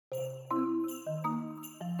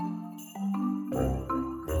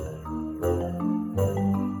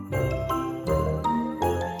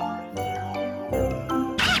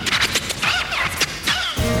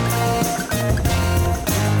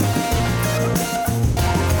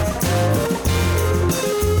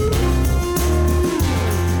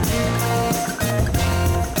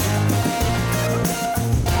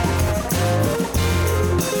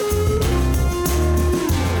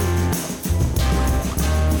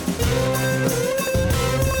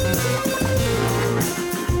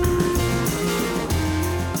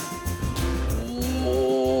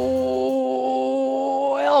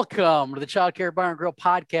Welcome to the Child Care Bar and Grill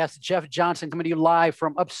podcast. Jeff Johnson coming to you live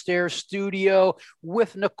from upstairs studio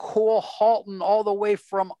with Nicole Halton, all the way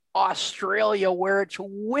from Australia, where it's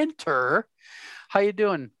winter. How you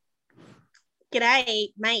doing? G'day,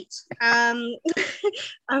 mate. I'm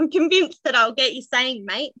convinced that I'll get you saying,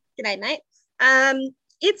 mate. G'day, mate.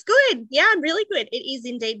 It's good. Yeah, I'm really good. It is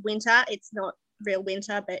indeed winter. It's not real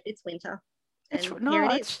winter, but it's winter. And here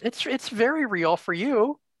it is. It's very real for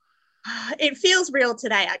you. It feels real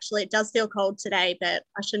today, actually. It does feel cold today, but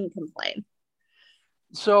I shouldn't complain.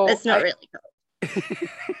 So it's not really cold.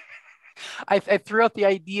 I threw out the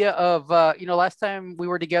idea of, last time we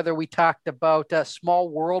were together, we talked about small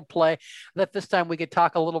world play. That this time we could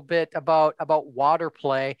talk a little bit about water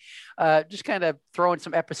play. Just kind of throwing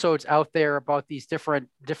some episodes out there about these different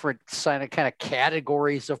kind of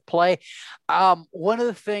categories of play. One of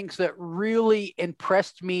the things that really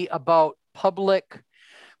impressed me about public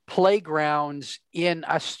playgrounds in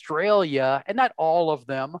Australia, and not all of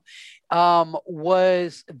them,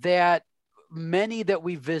 was that many that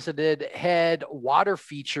we visited had water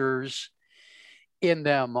features in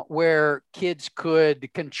them where kids could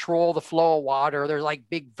control the flow of water. There's like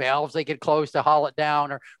big valves they could close to haul it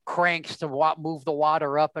down, or cranks to move the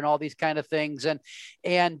water up, and all these kind of things. And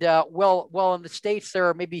in the States, there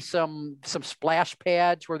are maybe some splash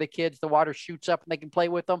pads where the water shoots up and they can play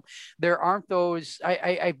with them. There aren't those.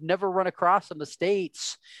 I've never run across in the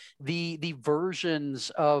States the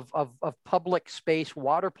versions of public space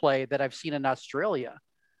water play that I've seen in Australia.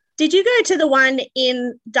 Did you go to the one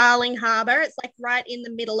in Darling Harbour? It's like right in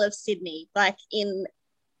the middle of Sydney, it's in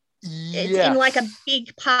like a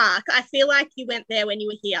big park. I feel like you went there when you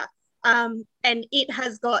were here. And it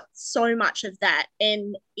has got so much of that.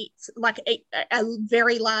 And it's like a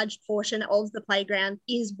very large portion of the playground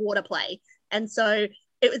is water play. And so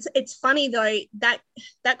it's funny though, that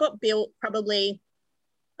got built probably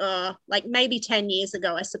like maybe 10 years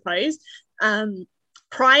ago, I suppose.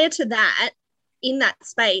 Prior to that, in that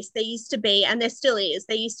space, there used to be, and there still is,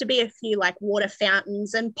 there used to be a few like water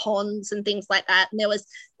fountains and ponds and things like that. And there was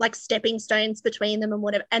like stepping stones between them and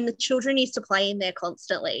whatever. And the children used to play in there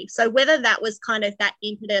constantly. So whether that was kind of that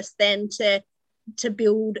impetus then to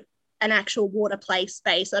build an actual water play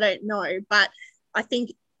space, I don't know. But I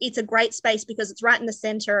think it's a great space because it's right in the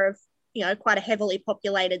center of, quite a heavily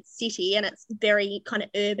populated city, and it's very kind of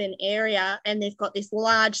urban area. And they've got this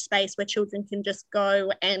large space where children can just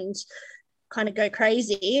go and kind of go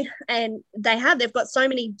crazy. And they've got so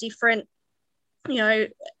many different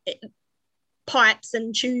pipes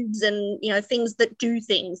and tubes and things that do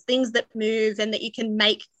things that move, and that you can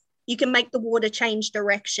make the water change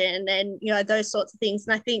direction, and those sorts of things.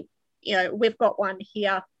 And I think we've got one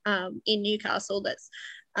here in Newcastle that's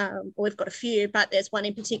we've got a few, but there's one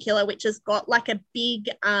in particular which has got like a big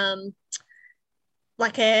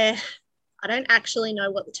I don't actually know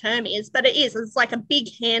what the term is, but it's like a big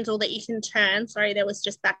handle that you can turn. Sorry, there was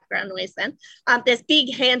just background noise then. There's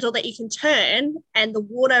big handle that you can turn and the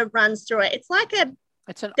water runs through it. It's like an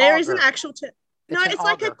actual term. No, it's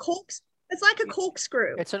like a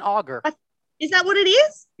corkscrew. It's an auger. Is that what it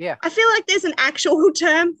is? Yeah. I feel like there's an actual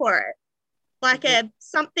term for it. Like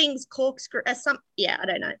something's corkscrew. I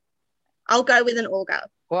don't know. I'll go with an auger.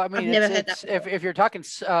 Well, I mean, I've never heard that before. If you're talking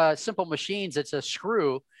simple machines, it's a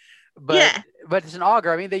screw. But it's an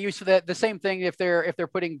auger. I mean, they use the same thing if they're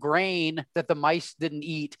putting grain that the mice didn't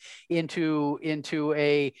eat into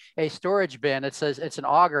a storage bin. It says it's an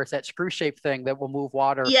auger. It's that screw shaped thing that will move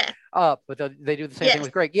water up. But they do the same thing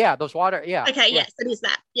with grain. Yeah, those water. Yeah. Okay. Yeah. Yes, it is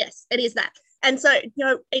that. Yes, it is that. And so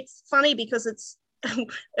it's funny because it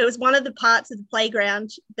was one of the parts of the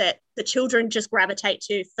playground that the children just gravitate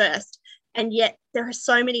to first. And yet there are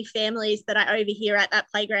so many families that I overhear at that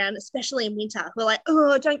playground, especially in winter, who are like,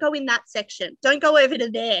 oh, don't go in that section. Don't go over to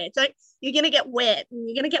there. You're going to get wet, and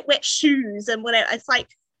you're going to get wet shoes and whatever. It's like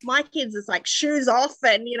my kids, it's like shoes off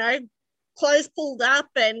and, clothes pulled up,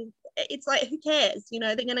 and it's like, who cares?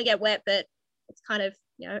 They're going to get wet, but it's kind of,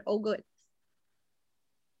 all good.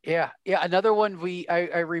 Yeah. Another one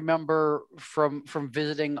I remember from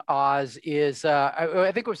visiting Oz is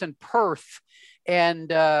I think it was in Perth,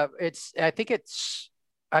 and I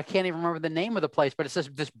can't even remember the name of the place, but it's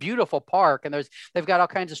this beautiful park, and they've got all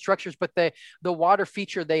kinds of structures, but the water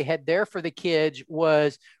feature they had there for the kids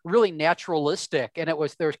was really naturalistic, and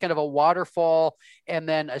there's kind of a waterfall and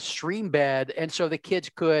then a stream bed, and so the kids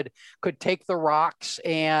could take the rocks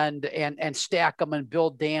and stack them and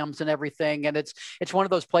build dams and everything, and it's one of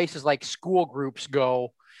those places like school groups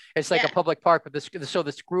go It's like a public park, but this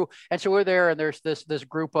group, and so we're there, and there's this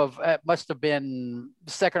group of must have been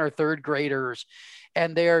second or third graders,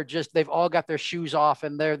 and they've all got their shoes off,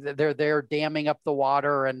 and they're damming up the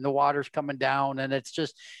water, and the water's coming down, and it's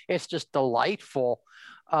just delightful.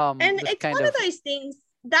 And it's one of those things,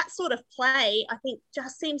 that sort of play, I think,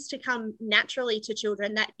 just seems to come naturally to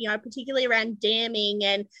children, that, particularly around damming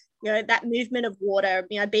and, that movement of water,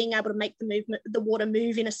 being able to make the water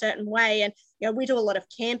move in a certain way. And, we do a lot of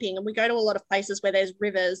camping, and we go to a lot of places where there's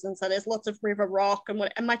rivers. And so there's lots of river rock,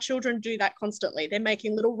 and my children do that constantly. They're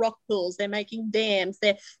making little rock pools, they're making dams,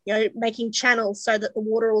 they're, making channels so that the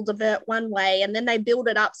water will divert one way. And then they build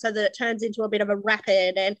it up so that it turns into a bit of a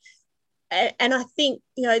rapid. And I think,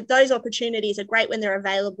 those opportunities are great when they're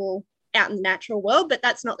available out in the natural world, but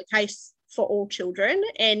that's not the case for all children.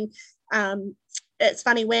 And it's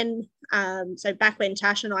funny so back when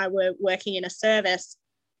Tash and I were working in a service,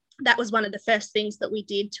 that was one of the first things that we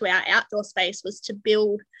did to our outdoor space, was to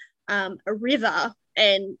build a river.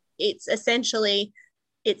 And it's essentially,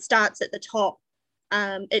 it starts at the top.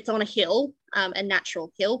 It's on a hill, a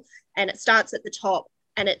natural hill, and it starts at the top,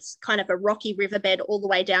 and it's kind of a rocky riverbed all the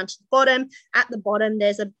way down to the bottom. At the bottom,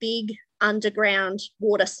 there's a big underground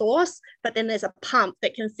water source, but then there's a pump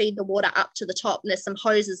that can feed the water up to the top, and there's some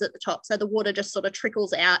hoses at the top. So the water just sort of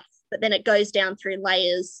trickles out, but then it goes down through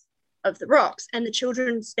layers of the rocks. And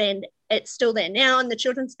it's still there now, and the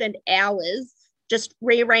children spend hours just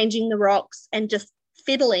rearranging the rocks and just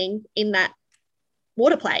fiddling in that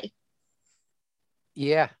water play.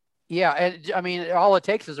 Yeah. Yeah, and I mean, all it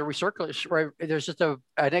takes is a recirculate. There's just an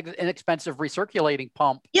inexpensive recirculating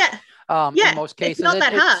pump. Yeah, in most cases, it's not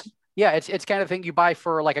that hard. Yeah, it's kind of thing you buy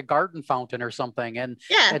for like a garden fountain or something, and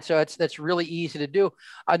so that's really easy to do.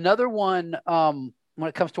 Another one, when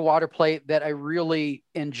it comes to water play, that I really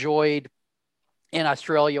enjoyed in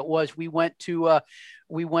Australia was we went to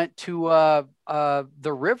the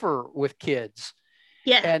river with kids.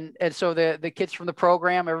 Yeah. And so the kids from the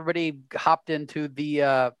program, everybody hopped into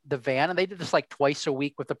the van, and they did this like twice a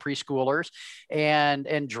week with the preschoolers,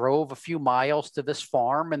 and drove a few miles to this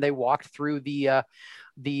farm, and they walked through the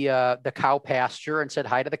cow pasture and said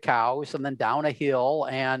hi to the cows, and then down a hill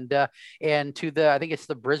and to I think it's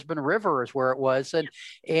the Brisbane River is where it was.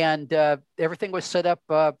 And everything was set up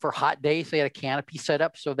for hot days. They had a canopy set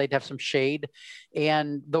up so they'd have some shade,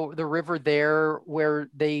 and the river there where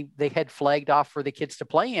they had flagged off for the kids to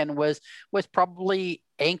play in was probably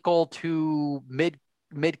ankle to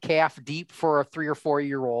mid calf deep for a 3 or 4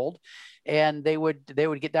 year old. And they would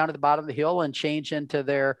get down to the bottom of the hill and change into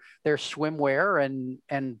their swimwear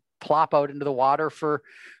and plop out into the water for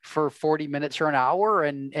 40 minutes or an hour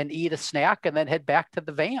and eat a snack and then head back to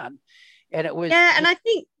the van. And it was, and I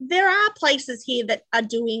think there are places here that are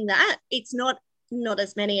doing that. It's not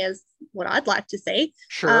as many as what I'd like to see.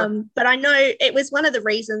 Sure. But I know it was one of the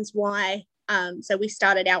reasons why so we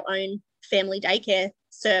started our own family daycare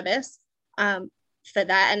service for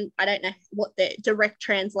that. And I don't know what the direct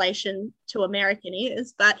translation to American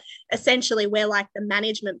is, but essentially we're like the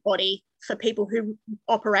management body for people who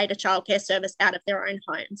operate a childcare service out of their own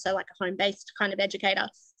home. So like a home-based kind of educator.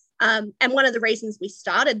 And one of the reasons we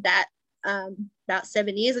started that about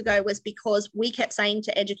 7 years ago was because we kept saying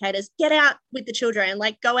to educators, get out with the children,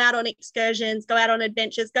 like go out on excursions, go out on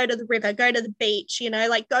adventures, go to the river, go to the beach,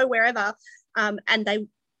 like go wherever. And they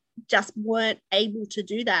just weren't able to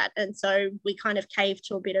do that. And so we kind of caved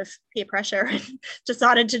to a bit of peer pressure and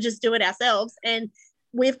decided to just do it ourselves. And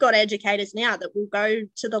we've got educators now that will go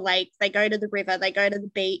to the lake, they go to the river, they go to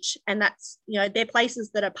the beach, and that's, they're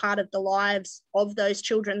places that are part of the lives of those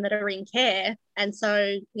children that are in care. And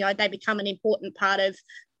so, they become an important part of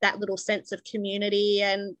that little sense of community,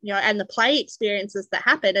 and, and the play experiences that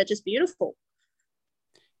happen are just beautiful.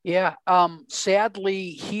 Yeah. Sadly,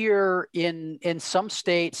 here in some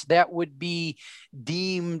states, that would be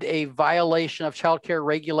deemed a violation of child care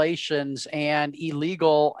regulations and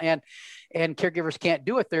illegal, and caregivers can't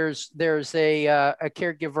do it. There's a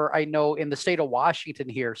caregiver I know in the state of Washington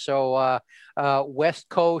here. So West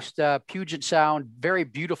Coast, Puget Sound, very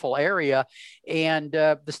beautiful area. And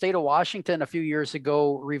the state of Washington a few years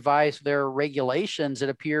ago revised their regulations. It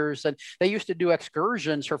appears that they used to do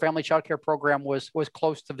excursions. Her family child care program was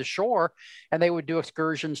close to the shore, and they would do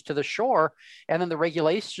excursions to the shore. And then the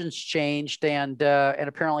regulations changed, and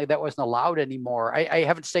apparently that wasn't allowed anymore. I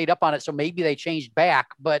haven't stayed up on it, so maybe they changed back.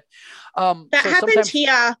 But that happened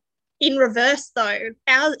here in reverse, though.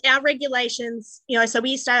 Our regulations, so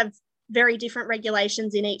we used to have very different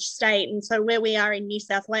regulations in each state. And so where we are in New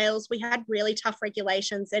South Wales, we had really tough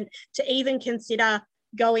regulations. And to even consider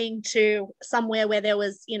going to somewhere where there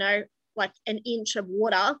was, like an inch of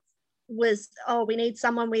water was, oh, we need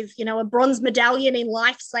someone with, you know, a bronze medallion in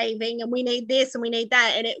life saving, and we need this and we need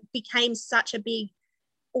that. And it became such a big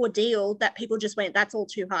ordeal that people just went, that's all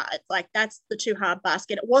too hard. Like, that's the too hard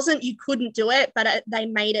basket. It wasn't you couldn't do it, but they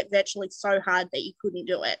made it virtually so hard that you couldn't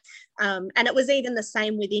do it. And it was even the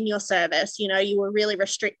same within your service. You know, you were really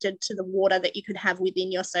restricted to the water that you could have within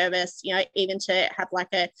your service, you know, even to have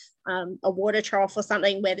like a water trough or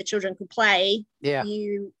something where the children could play. Yeah.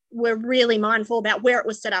 You were really mindful about where it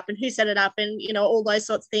was set up and who set it up, and, you know, all those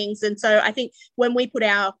sorts of things. And so I think when we put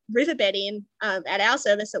our riverbed in at our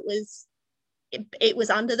service, it was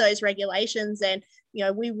under those regulations, and, you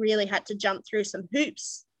know, we really had to jump through some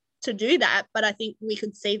hoops to do that. But I think we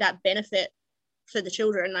could see that benefit for the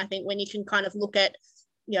children. I think when you can kind of look at,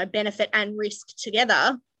 you know, benefit and risk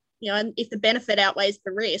together, you know, and if the benefit outweighs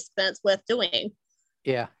the risk, then it's worth doing.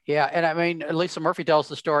 Yeah. Yeah. And I mean, Lisa Murphy tells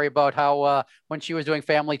the story about how when she was doing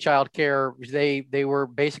family childcare, they were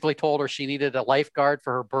basically told her she needed a lifeguard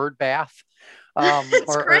for her bird bath. Or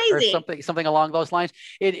something along those lines.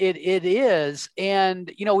 It is.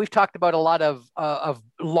 And, you know, we've talked about a lot of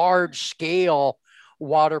large scale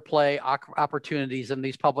water play opportunities in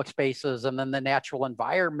these public spaces and then the natural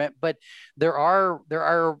environment. But there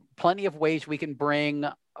are plenty of ways we can bring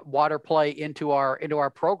water play into our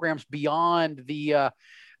programs beyond the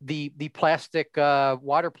plastic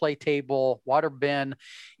water play table, water bin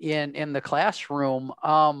in the classroom.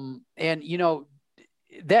 And, you know,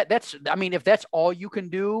 that's, I mean, if that's all you can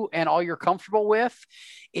do and all you're comfortable with,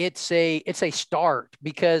 it's a start.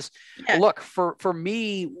 Because look, for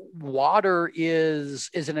me, water is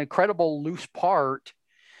an incredible loose part.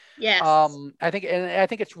 Yes. I think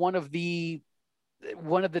it's one of the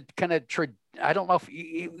kind of I don't know if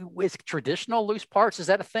it's traditional loose parts. Is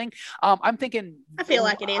that a thing? I feel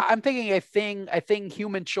like it is. I'm thinking a thing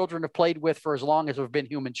human children have played with for as long as we've been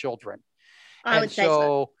human children. I would say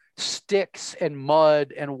so. Sticks and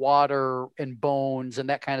mud and water and bones and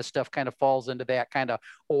that kind of stuff kind of falls into that kind of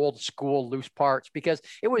old school loose parts, because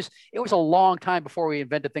it was a long time before we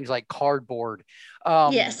invented things like cardboard.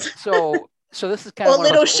 Yes. So this is kind of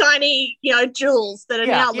little shiny, you know, jewels that are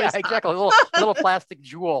now loose. Yeah, exactly. Little plastic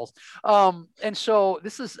jewels. And so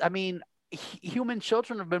this is, I mean, human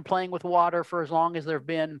children have been playing with water for as long as there have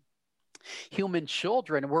been human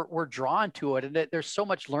children. We're drawn to it, and there's so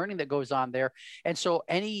much learning that goes on there. And so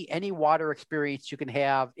any water experience you can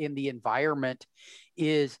have in the environment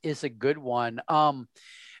is a good one.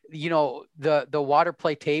 You know, the water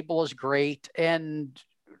play table is great, and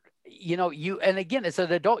you know, and again, as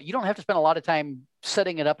an adult, you don't have to spend a lot of time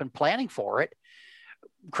setting it up and planning for it.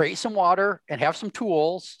 Create some water and have some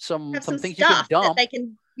tools, some things you can dump that they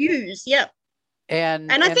can use. Yep.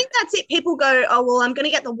 And I think that's it. People go, oh well, I'm going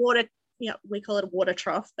to get the water. You know, we call it a water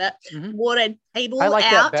trough, but water table. I like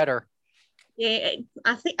that better. Yeah,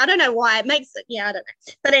 I don't know why it makes it. Yeah, I don't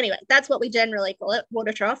know. But anyway, that's what we generally call it,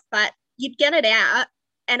 water trough. But you'd get it out,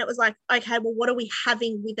 and it was like, okay, well, what are we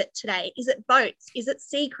having with it today? Is it boats? Is it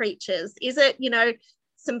sea creatures? Is it, you know,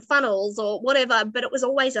 some funnels or whatever? But it was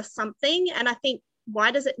always a something. And I think,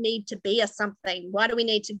 why does it need to be a something? Why do we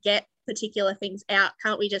need to get particular things out?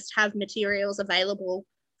 Can't we just have materials available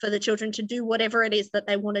for the children to do whatever it is that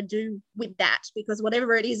they want to do with that? Because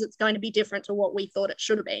whatever it is, it's going to be different to what we thought it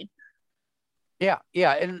should have been. Yeah.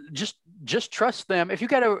 And just trust them. If you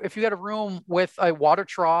got a room with a water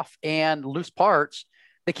trough and loose parts,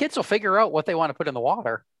 the kids will figure out what they want to put in the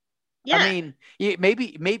water. Yeah. I mean,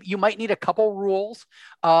 maybe you might need a couple rules.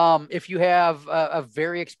 If you have a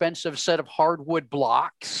very expensive set of hardwood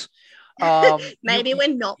blocks, maybe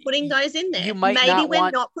we're not putting those in there.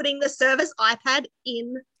 Not putting the service iPad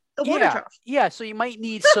in the water trough. Yeah. So you might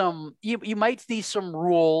need some, you might need some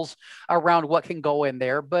rules around what can go in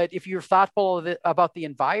there. But if you're thoughtful about the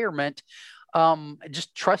environment,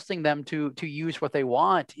 just trusting them to use what they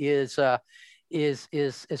want is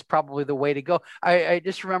probably the way to go. I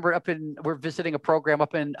just remember we're visiting a program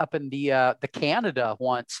up in the Canada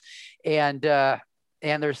once, and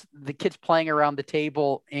there's the kids playing around the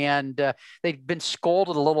table, and they've been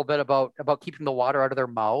scolded a little bit about keeping the water out of their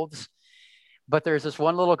mouths. But there's this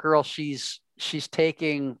one little girl, she's got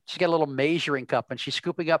a little measuring cup, and she's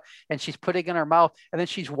scooping up and she's putting in her mouth, and then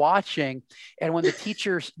she's watching. And when the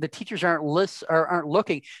teachers aren't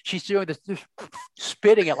looking, she's doing this,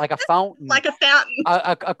 spitting it like a fountain,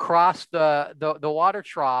 across the water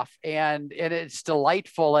trough, and it's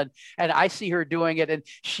delightful. And I see her doing it, and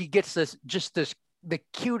she gets the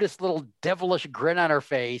cutest little devilish grin on her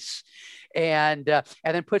face, and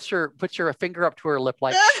then puts her finger up to her lip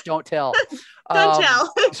like, don't tell. Don't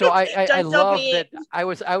tell. So I love that I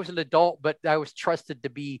was an adult, but I was trusted to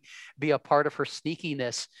be a part of her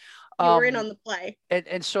sneakiness. You were in on the play.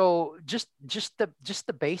 And so just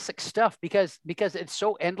the basic stuff, because it's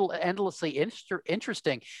so endlessly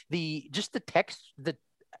interesting. The text,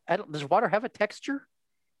 does water have a texture?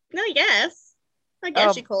 No, yes. I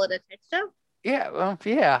guess you call it a texture. Yeah,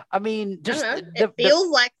 yeah. I mean, just it feels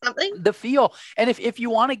like something. The feel, and if you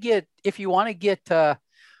want to get if you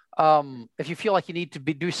feel like you need to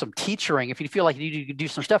do some teachering, if you feel like you need to do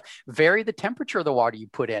some stuff, vary the temperature of the water you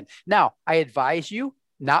put in. Now, I advise you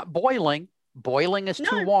not boiling. Boiling is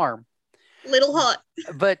too warm. Little hot.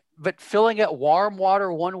 But filling it warm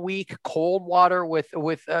water 1 week, cold water with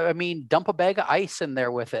dump a bag of ice in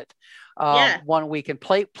there with it 1 week, and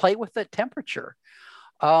play with the temperature.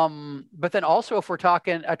 But then also, if we're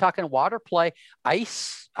talking water play,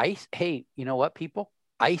 ice, hey, you know what, people?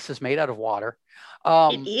 Ice is made out of water.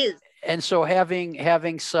 It is. And so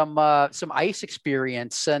having some ice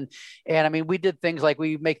experience, and I mean, we did things like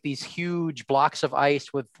we make these huge blocks of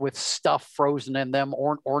ice with stuff frozen in them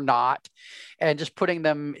or not, and just putting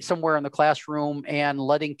them somewhere in the classroom and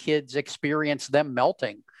letting kids experience them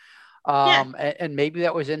melting. And maybe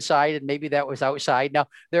that was inside and maybe that was outside. Now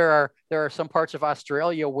there are some parts of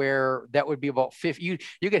Australia where that would be about 50.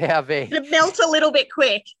 You could have it melt a little bit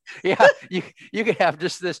quick. Yeah, you could have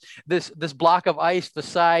just this block of ice the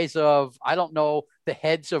size of, I don't know, the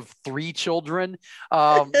heads of 3 children.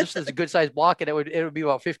 Just as a good sized block, and it would be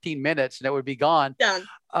about 15 minutes and it would be gone.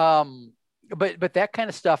 Done. But that kind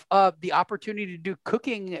of stuff, the opportunity to do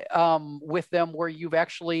cooking with them, where you're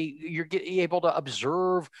able to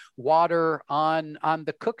observe water on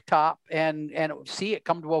the cooktop and see it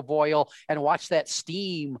come to a boil and watch that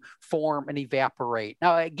steam form and evaporate.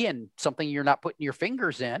 Now, again, something you're not putting your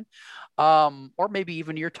fingers in, or maybe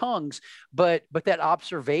even your tongues, but that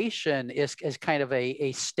observation is kind of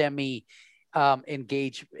a STEMmy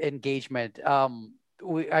engagement.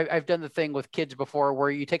 I've done the thing with kids before where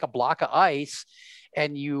you take a block of ice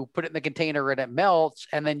and you put it in the container and it melts,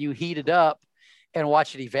 and then you heat it up and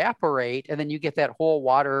watch it evaporate, and then you get that whole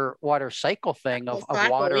water cycle thing of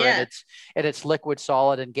water in its liquid,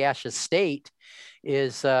 solid, and gaseous state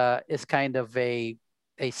is kind of a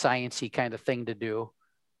sciencey kind of thing to do.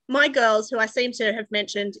 My girls, who I seem to have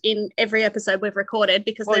mentioned in every episode we've recorded,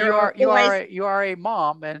 because you are a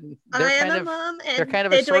mom, and I am a mom, and they're kind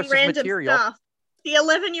of a source of material. Stuff. The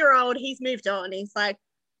 11-year-old, he's moved on. He's like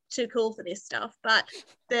too cool for this stuff. But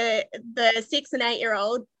the 6 and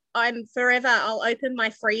 8-year-old, I'll open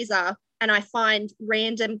my freezer and I find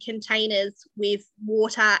random containers with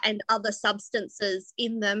water and other substances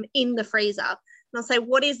in them in the freezer. And I'll say,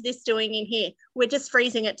 what is this doing in here? We're just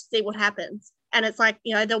freezing it to see what happens. And it's like,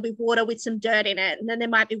 there'll be water with some dirt in it. And then there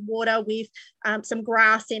might be water with some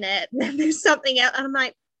grass in it. And then there's something else. And I'm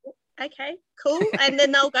like, okay, cool. And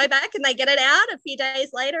then they'll go back and they get it out a few days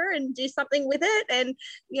later and do something with it. And,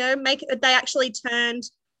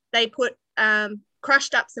 they put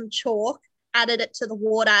crushed up some chalk, added it to the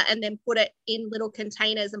water, and then put it in little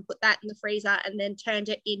containers and put that in the freezer, and then turned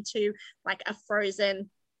it into like a frozen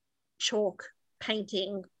chalk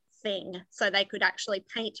painting thing. So they could actually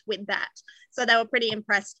paint with that. So they were pretty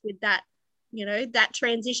impressed with that, that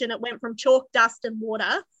transition. It went from chalk, dust, and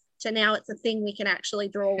water to now it's a thing we can actually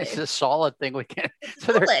draw with. It's a solid thing we can.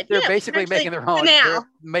 So they're basically making their own. They're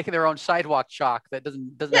making their own sidewalk chalk that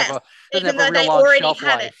doesn't have a real long shelf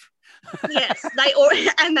life. Yes, they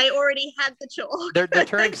already had the chalk. They're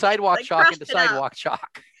turning sidewalk chalk into sidewalk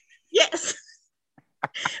chalk. Yes.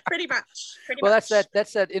 Pretty much.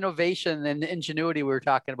 That's that innovation and ingenuity we were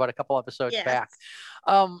talking about a couple episodes back.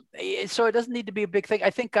 So it doesn't need to be a big thing.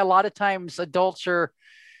 I think a lot of times adults are.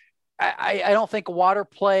 I don't think water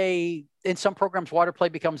play in some programs, water play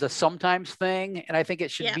becomes a sometimes thing. And I think it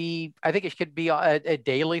should be, a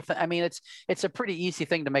daily thing. I mean, it's a pretty easy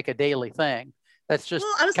thing to make a daily thing. That's just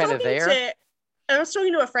kind of there. I was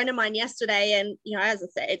talking to a friend of mine yesterday, and, as I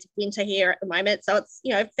said, it's winter here at the moment. So it's,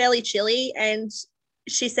 fairly chilly. And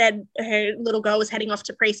she said her little girl was heading off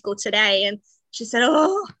to preschool today. And she said,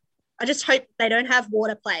 oh, I just hope they don't have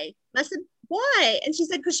water play. And I said, why? And she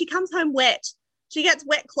said, because she comes home wet. She gets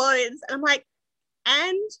wet clothes. And I'm like,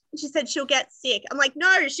 and she said she'll get sick. I'm like,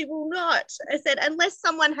 no, she will not. I said, unless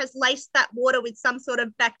someone has laced that water with some sort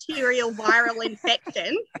of bacterial viral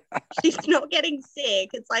infection, she's not getting sick.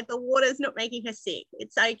 It's like the water's not making her sick.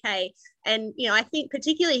 It's okay. And, I think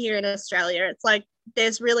particularly here in Australia, it's like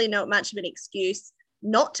there's really not much of an excuse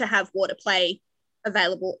not to have water play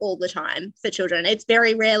available all the time for children. It's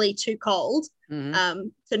very rarely too cold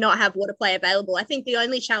to not have water play available. I think the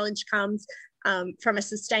only challenge comes from a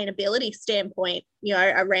sustainability standpoint,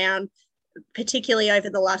 around, particularly over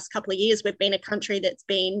the last couple of years, we've been a country that's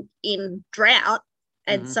been in drought.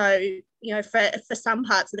 And so you know, for some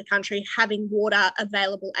parts of the country, having water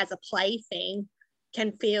available as a plaything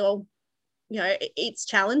can feel, you know, it's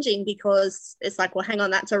challenging, because it's like, well, hang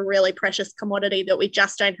on, that's a really precious commodity that we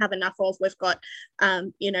just don't have enough of. We've got,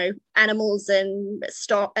 you know, animals and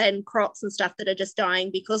stock and crops and stuff that are just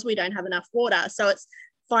dying because we don't have enough water. So it's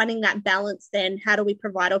finding that balance then. How do we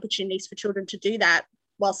provide opportunities for children to do that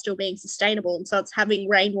while still being sustainable? And so it's having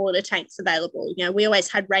rainwater tanks available. You know, we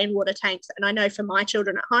always had rainwater tanks, and I know for my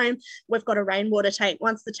children at home, we've got a rainwater tank.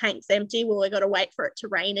 Once the tank's empty, well, we've got to wait for it to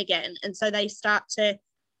rain again. And so they start to,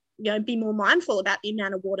 you know, be more mindful about the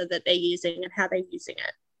amount of water that they're using and how they're using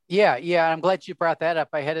it. Yeah. I'm glad you brought that up.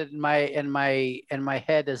 I had it in my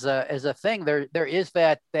head as a thing. There is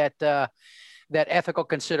that ethical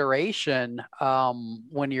consideration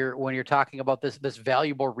when you're talking about this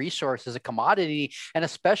valuable resource as a commodity, and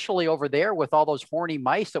especially over there with all those horny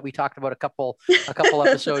mice that we talked about a couple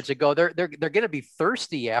episodes ago. They're going to be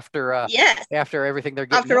thirsty after yes. after everything they're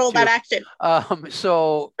getting after all that action.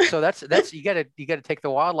 So that's you got to take the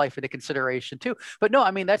wildlife into consideration too. But no,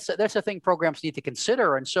 I mean that's a thing programs need to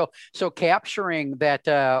consider, and so capturing that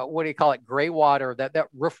what do you call it, gray water, that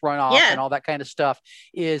roof runoff and all that kind of stuff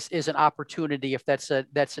is an opportunity if that's an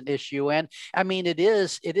issue. And I mean, it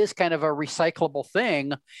is kind of a recyclable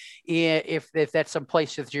thing if that's some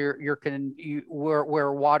place that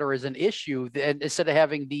where water is an issue. And instead of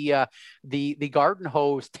having the garden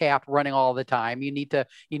hose tap running all the time, you need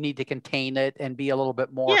to contain it and be a little bit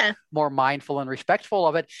more mindful and respectful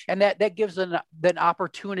of it. And that gives an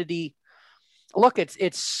opportunity. Look,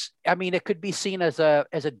 I mean, it could be seen as a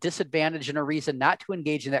disadvantage and a reason not to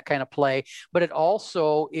engage in that kind of play, but it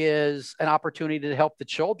also is an opportunity to help the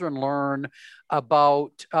children learn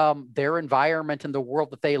about their environment and the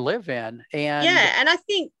world that they live in. And I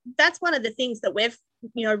think that's one of the things that we've,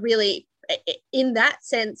 you know, really, in that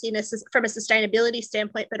sense, from a sustainability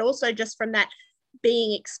standpoint, but also just from that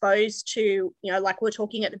being exposed to, you know, like we're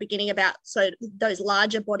talking at the beginning about, so those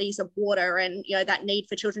larger bodies of water and, you know, that need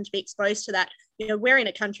for children to be exposed to that. You know, we're in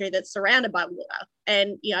a country that's surrounded by water,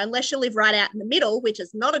 and, you know, unless you live right out in the middle, which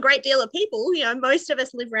is not a great deal of people, you know, most of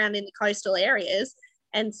us live around in the coastal areas.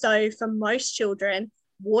 And so for most children,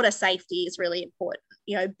 water safety is really important.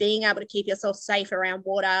 You know, being able to keep yourself safe around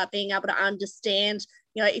water, being able to understand,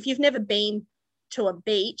 you know, if you've never been to a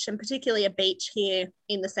beach, and particularly a beach here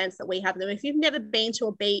in the sense that we have them, if you've never been to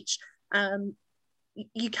a beach,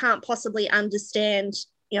 you can't possibly understand,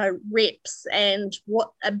 you know, rips and what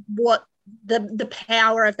the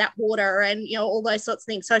power of that water and, you know, all those sorts of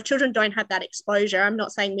things. So if children don't have that exposure, I'm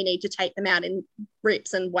not saying we need to take them out in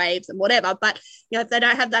rips and waves and whatever, but, you know, if they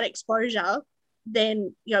don't have that exposure,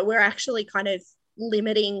 then, you know, we're actually kind of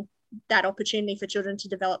limiting that opportunity for children to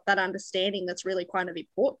develop that understanding that's really kind of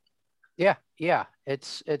important. Yeah.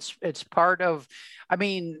 It's part of, I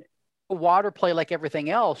mean, water play, like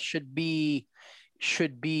everything else, should be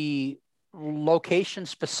location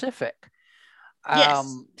specific.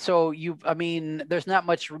 Yes. So I mean, there's not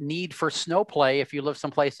much need for snow play if you live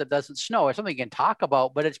someplace that doesn't snow. It's something you can talk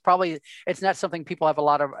about, but it's not something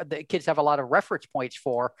the kids have a lot of reference points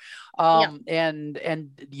for. And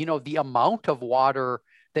you know, the amount of water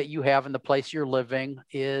that you have in the place you're living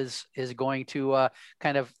is going to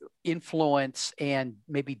kind of influence and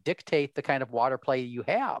maybe dictate the kind of water play you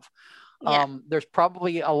have. There's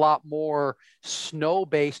probably a lot more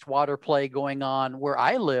snow-based water play going on where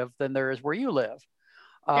I live than there is where you live.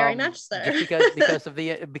 Very much so. Just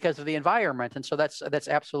because of the environment. And so that's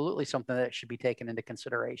absolutely something that should be taken into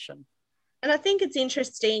consideration. And I think it's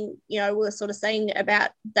interesting, you know, we're sort of saying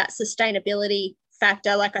about that sustainability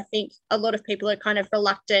factor. Like, I think a lot of people are kind of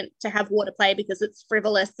reluctant to have water play because it's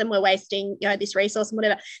frivolous and we're wasting, you know, this resource and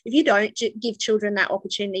whatever. If you don't give children that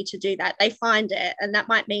opportunity to do that, they find it, and that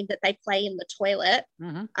might mean that they play in the toilet.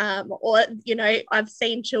 Or, you know, I've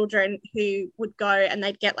seen children who would go and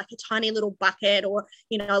they'd get like a tiny little bucket or,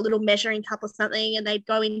 you know, a little measuring cup or something, and they'd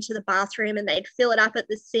go into the bathroom and they'd fill it up at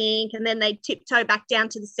the sink, and then they'd tiptoe back down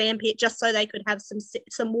to the sandpit just so they could have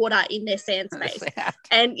some water in their sand space.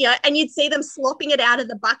 And, you know, and you'd see them slopping it out of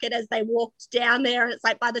the bucket as they walked down there, and it's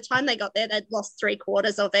like by the time they got there they'd lost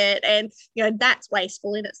 3/4 of it, and, you know, that's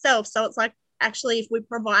wasteful in itself. So it's like, actually, if we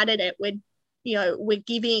provided it, we're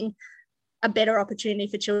giving a better opportunity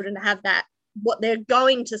for children to have that, what they're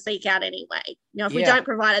going to seek out anyway. You know, if we don't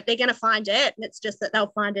provide it, they're going to find it, and it's just that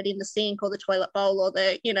they'll find it in the sink or the toilet bowl or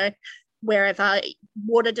the, you know, wherever.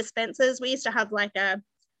 Water dispensers, we used to have like a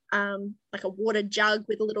water jug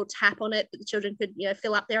with a little tap on it that the children could, you know,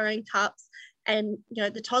 fill up their own cups. And, you know,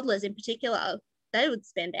 the toddlers in particular, they would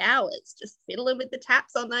spend hours just fiddling with the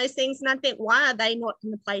taps on those things. And I think, why are they not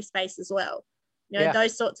in the play space as well? You know,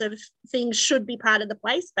 those sorts of things should be part of the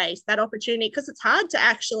play space, that opportunity, because it's hard to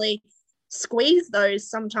actually squeeze those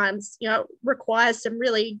sometimes. You know, it requires some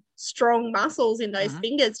really strong muscles in those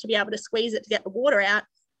fingers to be able to squeeze it to get the water out.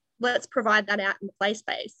 Let's provide that out in the play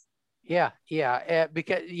space. Yeah.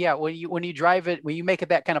 Because when you drive it, when you make it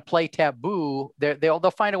that kind of play taboo, they'll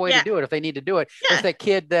find a way to do it if they need to do it. There's that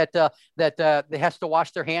kid that has to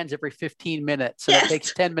wash their hands every 15 minutes, and it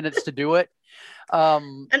takes 10 minutes to do it.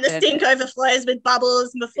 And the sink overflows with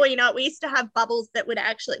bubbles. And before you know it, we used to have bubbles that would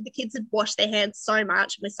actually, the kids would wash their hands so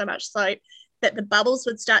much with so much soap that the bubbles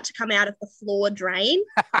would start to come out of the floor drain.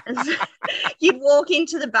 And so you'd walk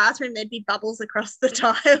into the bathroom, there'd be bubbles across the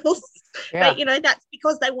tiles. But, you know, that's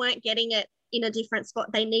because they weren't getting it in a different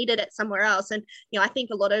spot. They needed it somewhere else. And, you know, I think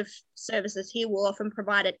a lot of services here will often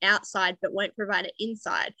provide it outside, but won't provide it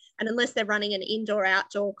inside. And unless they're running an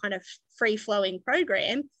indoor-outdoor kind of free-flowing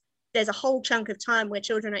program, there's a whole chunk of time where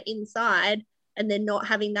children are inside and they're not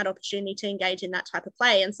having that opportunity to engage in that type of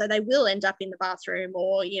play. And so they will end up in the bathroom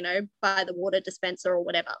or, you know, by the water dispenser or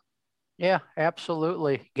whatever. Yeah,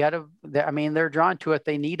 absolutely. They're drawn to it.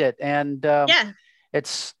 They need it. And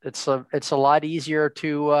it's a lot easier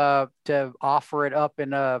to offer it up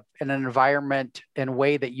in an environment in a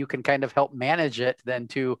way that you can kind of help manage it than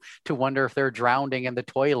to wonder if they're drowning in the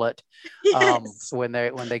toilet when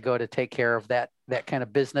they go to take care of that kind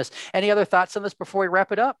of business. Any other thoughts on this before we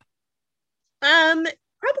wrap it up?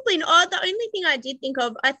 Probably not. The only thing I did think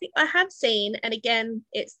of, I think I have seen, and again,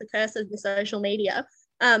 it's the curse of the social media,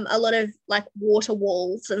 a lot of like water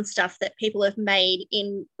walls and stuff that people have made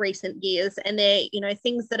in recent years. And they're, you know,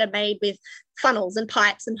 things that are made with funnels and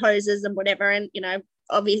pipes and hoses and whatever, and, you know,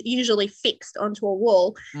 obviously usually fixed onto a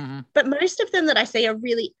wall. But most of them that I see are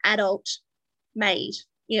really adult made.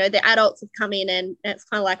 You know, the adults have come in, and it's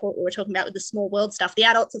kind of like what we were talking about with the small world stuff. The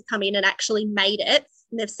adults have come in and actually made it,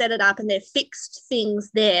 and they've set it up and they've fixed things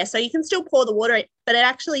there. So you can still pour the water in, but it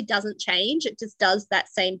actually doesn't change. It just does that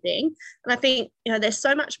same thing. And I think, you know, there's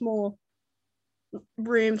so much more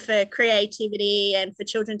room for creativity and for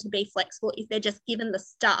children to be flexible if they're just given the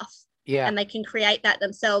stuff and they can create that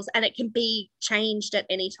themselves, and it can be changed at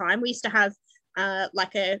any time. We used to have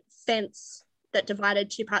like a fence that divided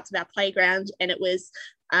two parts of our playground, and it was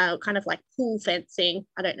kind of like pool fencing.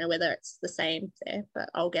 I don't know whether it's the same there, but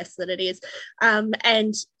I'll guess that it is. And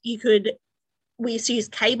we used to use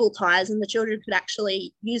cable ties, and the children could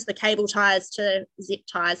actually use the cable ties to zip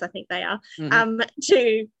ties, I think they are,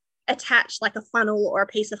 to attach like a funnel or a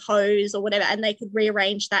piece of hose or whatever, and they could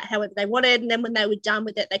rearrange that however they wanted. And then when they were done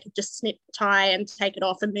with it, they could just snip the tie and take it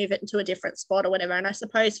off and move it into a different spot or whatever. And I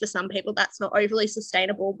suppose for some people that's not overly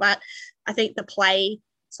sustainable, but I think the play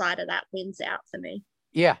side of that wins out for me.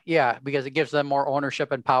 Yeah, because it gives them more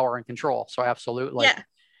ownership and power and control. So absolutely. Yeah.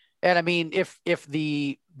 And I mean, if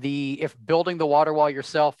building the water wall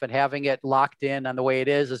yourself and having it locked in on the way it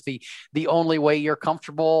is the only way you're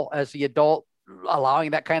comfortable as the adult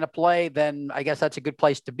allowing that kind of play, then I guess that's a good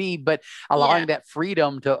place to be. But allowing that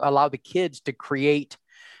freedom to allow the kids to create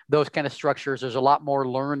those kind of structures, there's a lot more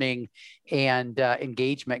learning and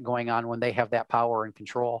engagement going on when they have that power and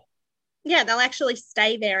control. Yeah, they'll actually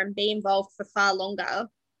stay there and be involved for far longer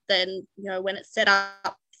than, you know, when it's set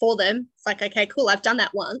up for them. It's like, okay, cool, I've done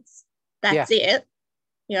that once. That's it.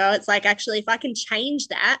 You know, it's like, actually, if I can change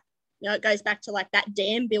that, you know, it goes back to like that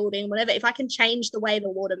dam building, whatever. If I can change the way the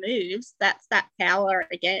water moves, that's that power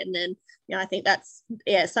again. And, you know, I think that's,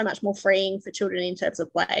 so much more freeing for children in terms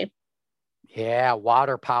of play. Yeah,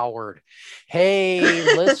 water powered. Hey,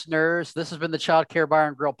 listeners, this has been the Child Care Bar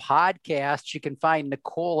and Grill podcast. You can find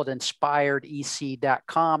Nicole at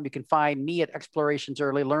inspiredec.com. You can find me at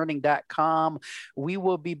explorationsearlylearning.com. We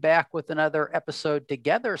will be back with another episode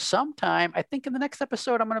together sometime. I think in the next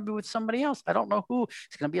episode, I'm going to be with somebody else. I don't know who.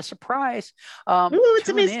 It's going to be a surprise. It's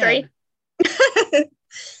a mystery.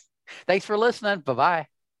 Thanks for listening. Bye-bye.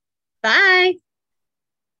 Bye.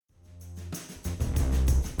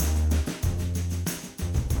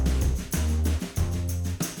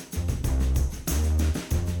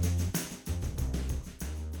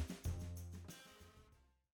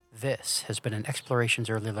 This has been an Explorations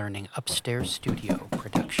Early Learning Upstairs Studio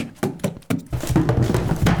production.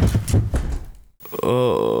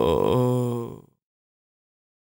 Oh.